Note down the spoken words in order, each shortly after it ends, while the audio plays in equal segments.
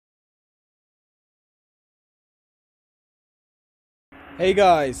Hey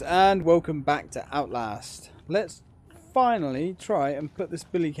guys, and welcome back to Outlast. Let's finally try and put this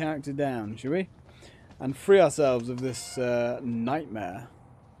Billy character down, shall we? And free ourselves of this nightmare.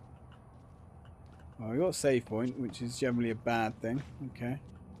 Well, we got a save point, which is generally a bad thing. Okay.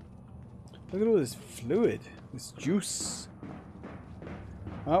 Look at all this fluid, this juice.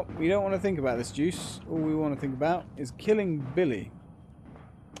 Well, we don't want to think about this juice. All we want to think about is killing Billy.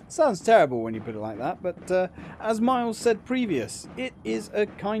 Sounds terrible when you put it like that, but as Miles said previous, it is a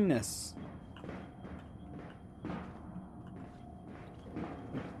kindness.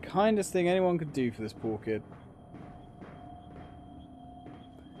 The kindest thing anyone could do for this poor kid.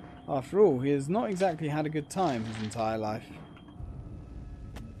 After all, he has not exactly had a good time his entire life.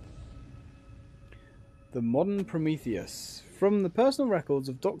 The Modern Prometheus. From the personal records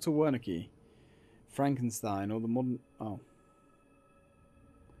of Dr. Wernicke, Frankenstein, or the modern... Oh.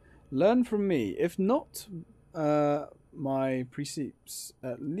 Learn from me, if not my precepts,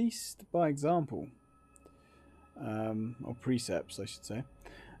 at least by example. Or precepts, I should say.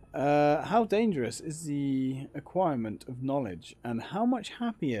 How dangerous is the acquirement of knowledge, and how much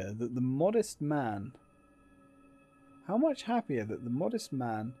happier that the modest man... How much happier that the modest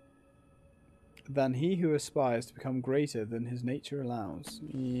man than he who aspires to become greater than his nature allows.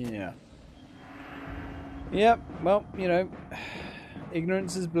 Yeah. Yep, well, you know...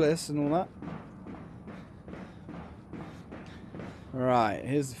 Ignorance is bliss and all that. Right,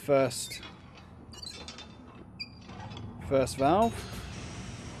 here's the first valve.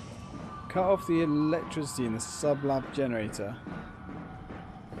 Cut off the electricity in the sub-lab generator.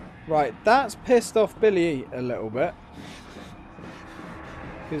 Right, that's pissed off Billy a little bit.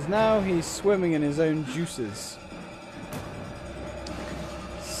 Because now he's swimming in his own juices.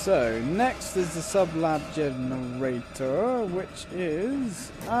 So, next is the sub-lab generator, which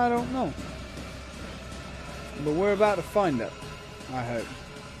is... I don't know. But we're about to find it, I hope.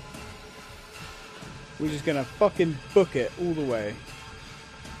 We're just gonna fucking book it all the way.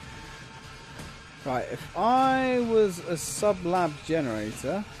 Right, if I was a sub-lab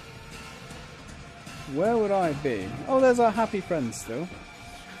generator, where would I be? Oh, there's our happy friend still.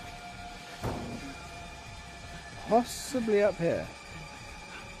 Possibly up here.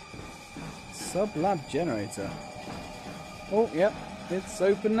 Sub-lab generator. Oh, yep. It's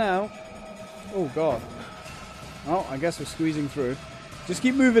open now. Oh, God. Oh, I guess we're squeezing through. Just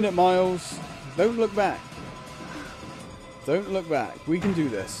keep moving it, Miles. Don't look back. Don't look back. We can do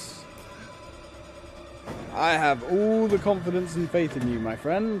this. I have all the confidence and faith in you, my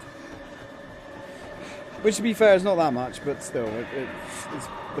friend. Which, to be fair, is not that much, but still, it's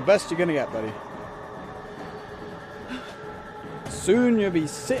the best you're going to get, buddy. Soon you'll be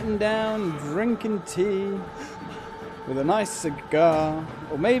sitting down, drinking tea, with a nice cigar,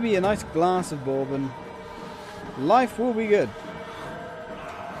 or maybe a nice glass of bourbon. Life will be good.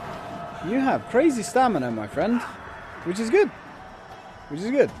 You have crazy stamina, my friend, which is good. Which is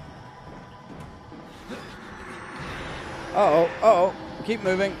good. Uh-oh, uh-oh. Keep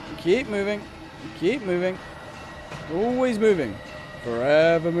moving, keep moving, keep moving. Always moving.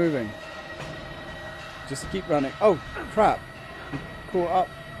 Forever moving. Just keep running. Oh, crap. Caught up.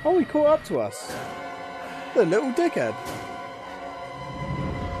 Oh, he caught up to us. The little dickhead.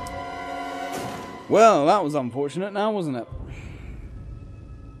 Well, that was unfortunate now, wasn't it?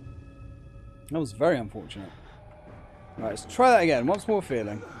 That was very unfortunate. Right, let's try that again. Once more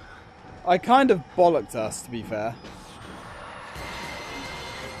feeling. I kind of bollocked us, to be fair.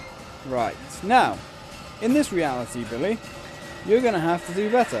 Right. Now, in this reality, Billy, you're going to have to do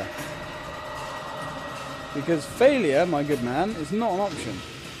better. Because failure, my good man, is not an option.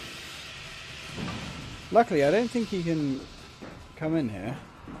 Luckily, I don't think he can come in here.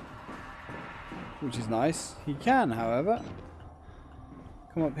 Which is nice. He can, however,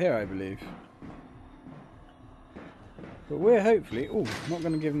 come up here, I believe. But we're hopefully... Oh, not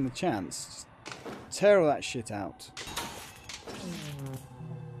going to give him the chance. Just tear all that shit out.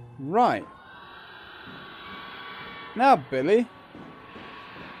 Right. Now, Billy,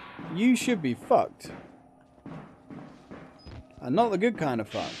 you should be fucked. And not the good kind of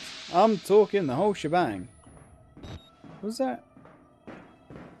fucked. I'm talking the whole shebang. What's that?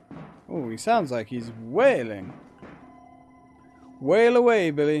 Oh, he sounds like he's wailing. Wail away,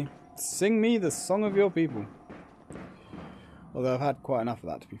 Billy. Sing me the song of your people. Although I've had quite enough of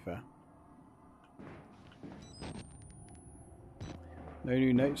that, to be fair. No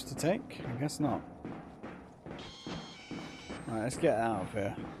new notes to take? I guess not. Alright, let's get out of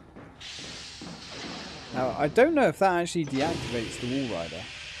here. Now, I don't know if that actually deactivates the wall rider.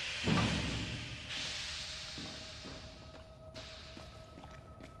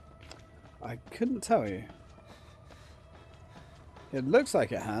 I couldn't tell you. It looks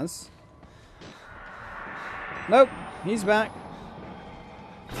like it has. Nope, he's back.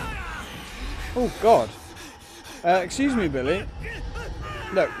 Oh, God. Excuse me, Billy.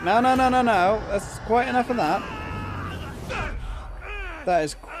 Look, no. That's quite enough of that. That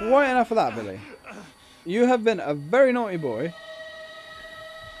is quite enough of that, Billy. You have been a very naughty boy.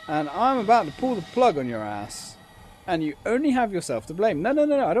 And I'm about to pull the plug on your ass. And you only have yourself to blame. No. I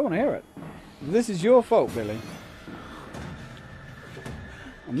don't want to hear it. This is your fault, Billy.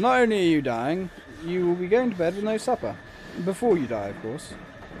 And not only are you dying, you will be going to bed with no supper. Before you die, of course.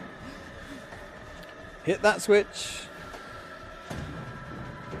 Hit that switch.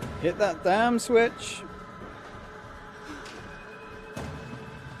 Hit that damn switch.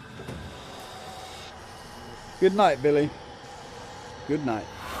 Good night, Billy. Good night.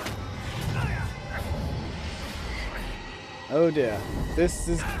 Oh dear. This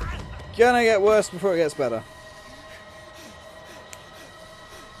is gonna get worse before it gets better.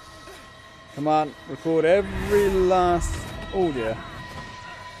 Come on, record every last... Oh dear.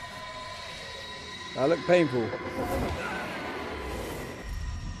 That looked painful.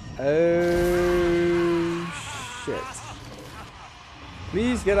 Oh shit.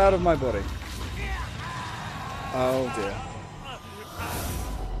 Please get out of my body. Oh dear.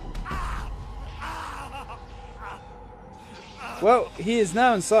 Well, he is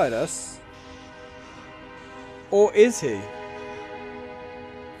now inside us. Or is he?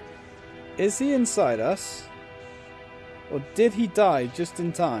 Is he inside us? Or did he die just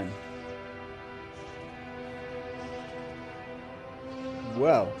in time?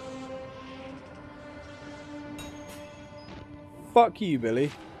 Well. Fuck you,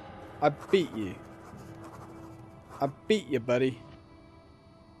 Billy. I beat you. I beat you, buddy.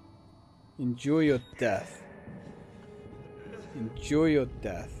 Enjoy your death. Enjoy your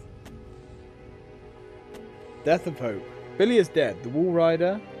death. Death of hope. Billy is dead. The Wall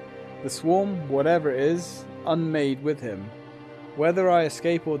Rider, the Swarm, whatever it is, unmade with him. Whether I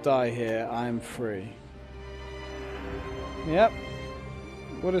escape or die here, I am free. Yep.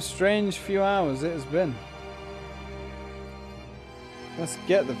 What a strange few hours it has been. Let's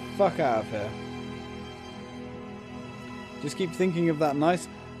get the fuck out of here. Just keep thinking of that nice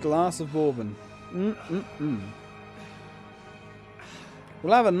glass of bourbon.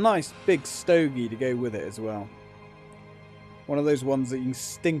 We'll have a nice big stogie to go with it as well. One of those ones that you can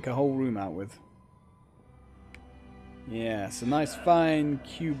stink a whole room out with. Yes, a nice fine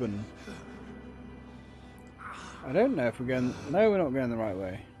Cuban. I don't know if we're going... No, we're not going the right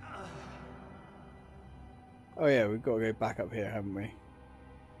way. Oh yeah, we've got to go back up here, haven't we?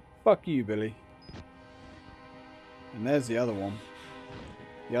 Fuck you, Billy. And there's the other one.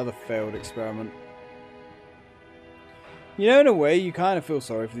 The other failed experiment. You know, in a way, you kind of feel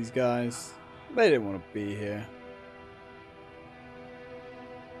sorry for these guys. They didn't want to be here.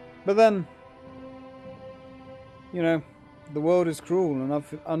 But then, you know, the world is cruel and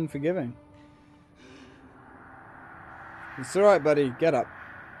unforgiving. It's alright, buddy. Get up.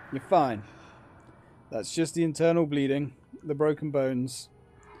 You're fine. That's just the internal bleeding, the broken bones,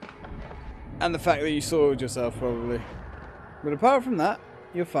 and the fact that you soiled yourself, probably. But apart from that,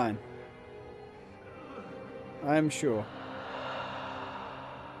 you're fine. I am sure.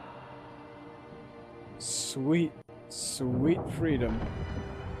 Sweet, sweet freedom.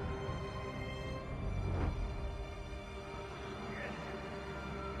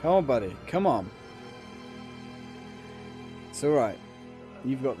 Come on, buddy. Come on. It's alright.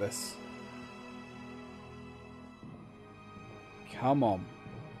 You've got this. Come on.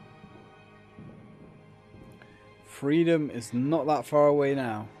 Freedom is not that far away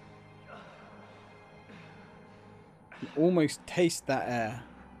now. You can almost taste that air.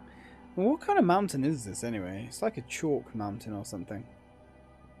 Well, what kind of mountain is this anyway? It's like a chalk mountain or something.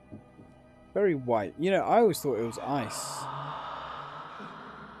 Very white. You know, I always thought it was ice.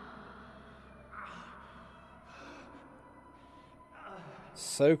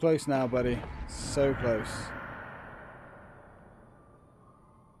 So close now, buddy. So close.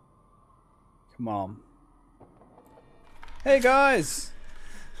 Come on. Hey, guys!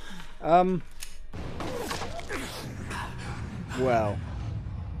 Well.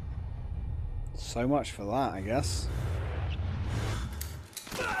 So much for that, I guess.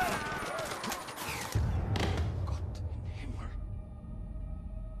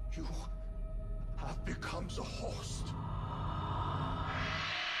 You have become the host.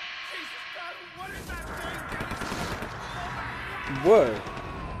 What is that thing? Whoa.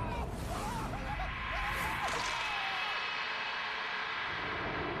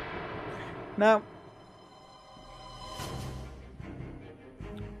 Now,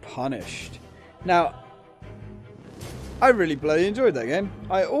 punished. Now, I really bloody enjoyed that game.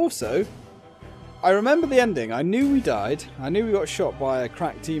 I remember the ending. I knew we died. I knew we got shot by a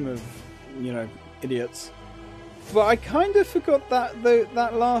crack team of, you know, idiots. But I kind of forgot that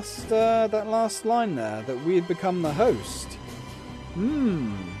last line there, that we had become the host.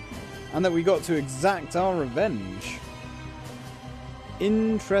 And that we got to exact our revenge.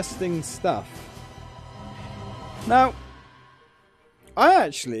 Interesting stuff. Now, I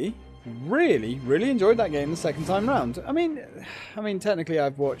actually really enjoyed that game the second time round. I mean, technically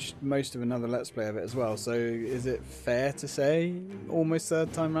I've watched most of another Let's Play of it as well, so is it fair to say almost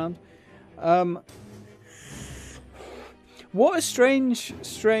third time round? What a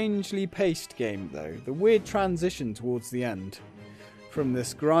strangely paced game, though. The weird transition towards the end from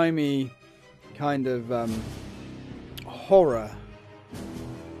this grimy kind of horror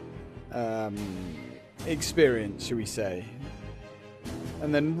experience, shall we say.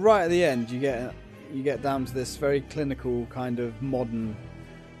 And then right at the end, you get down to this very clinical kind of modern,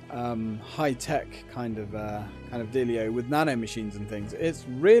 high-tech kind of dealio with nanomachines and things. It's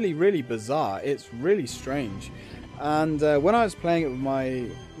really bizarre. It's really strange. And when I was playing it with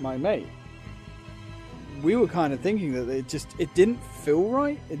my mate, we were kind of thinking that it didn't feel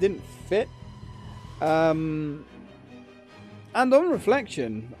right. It didn't fit. And on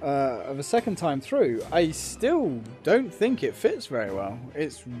reflection of a second time through, I still don't think it fits very well.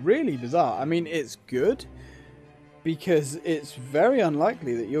 It's really bizarre. I mean, it's good because it's very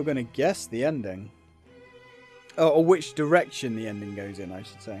unlikely that you're going to guess the ending. Or which direction the ending goes in, I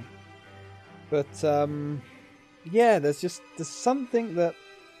should say. But, yeah, there's something that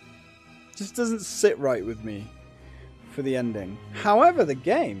just doesn't sit right with me for the ending. However, the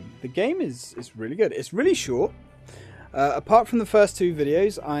game is really good. It's really short. Apart from the first two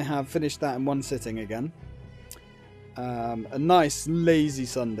videos, I have finished that in one sitting again. A nice lazy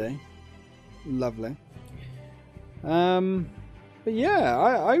Sunday. Lovely. But yeah,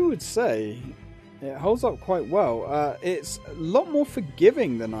 I would say it holds up quite well. It's a lot more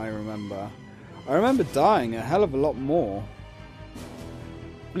forgiving than I remember. I remember dying a hell of a lot more.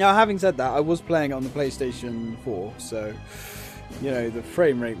 Now, having said that, I was playing it on the PlayStation 4, so, you know, the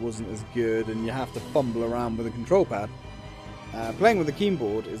frame rate wasn't as good and you have to fumble around with a control pad. Playing with a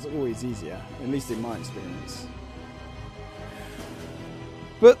keyboard is always easier, at least in my experience.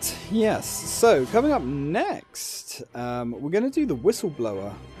 But yes, so coming up next, we're going to do the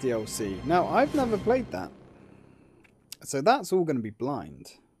Whistleblower DLC. Now, I've never played that, so that's all going to be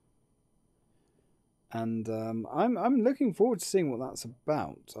blind. And I'm looking forward to seeing what that's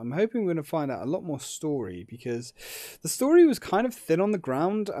about. I'm hoping we're going to find out a lot more story, because the story was kind of thin on the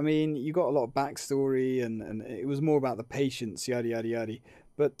ground. I mean, you got a lot of backstory and it was more about the patients, yada yada yada.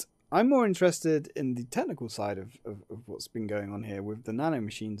 But I'm more interested in the technical side of what's been going on here with the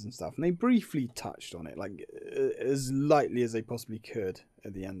nanomachines and stuff. And they briefly touched on it, like as lightly as they possibly could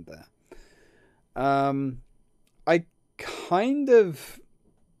at the end there. I kind of,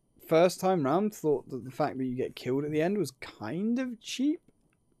 first time round, thought that the fact that you get killed at the end was kind of cheap.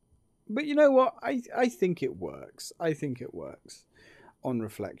 But you know what? I think it works. I think it works on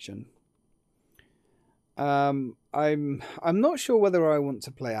reflection. I'm not sure whether I want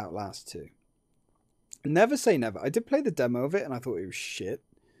to play Outlast 2. Never say never. I did play the demo of it and I thought it was shit.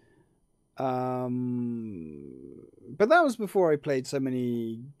 But that was before I played so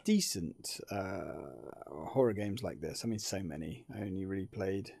many decent horror games like this. I mean, so many. I only really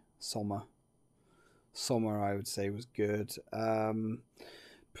played Soma, I would say, was good.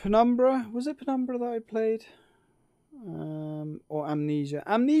 Penumbra, was it Penumbra that I played? Or Amnesia.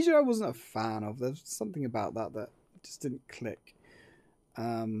 Amnesia I wasn't a fan of. There's something about that just didn't click.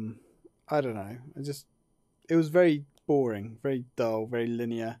 I don't know. It was very boring, very dull, very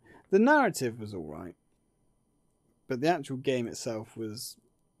linear. The narrative was alright, but the actual game itself was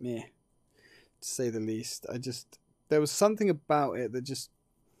meh, to say the least. There was something about it that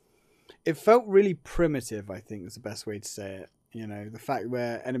it felt really primitive, I think is the best way to say it. You know, the fact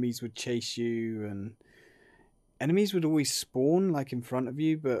where enemies would chase you and enemies would always spawn like in front of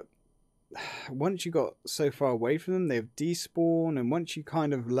you, but once you got so far away from them, they would despawn. And once you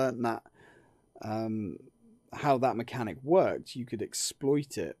kind of learnt that, how that mechanic worked, you could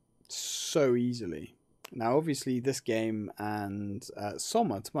exploit it so easily. Now, obviously, this game and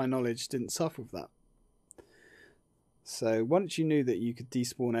Soma, to my knowledge, didn't suffer with that. So once you knew that you could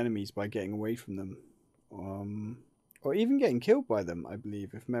despawn enemies by getting away from them, or even getting killed by them, I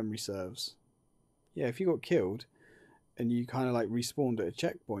believe, if memory serves. Yeah, if you got killed and you kind of like respawned at a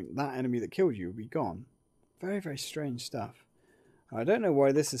checkpoint, that enemy that killed you would be gone. Very, very strange stuff. I don't know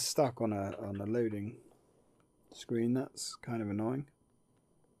why this is stuck on a loading screen. That's kind of annoying.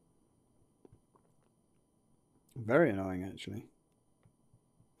 Very annoying, actually.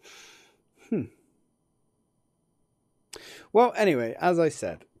 Well, anyway, as I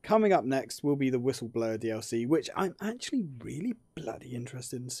said, coming up next will be the Whistleblower DLC, which I'm actually really bloody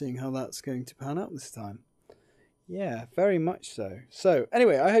interested in seeing how that's going to pan out this time. Yeah, very much so. So,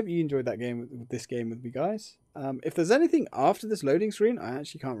 anyway, I hope you enjoyed that game with this game with me, guys. If there's anything after this loading screen, I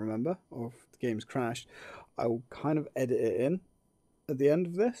actually can't remember, or if the game's crashed, I will kind of edit it in at the end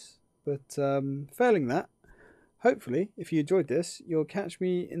of this. But failing that, hopefully, if you enjoyed this, you'll catch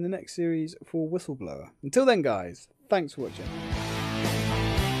me in the next series for Whistleblower. Until then, guys, thanks for watching.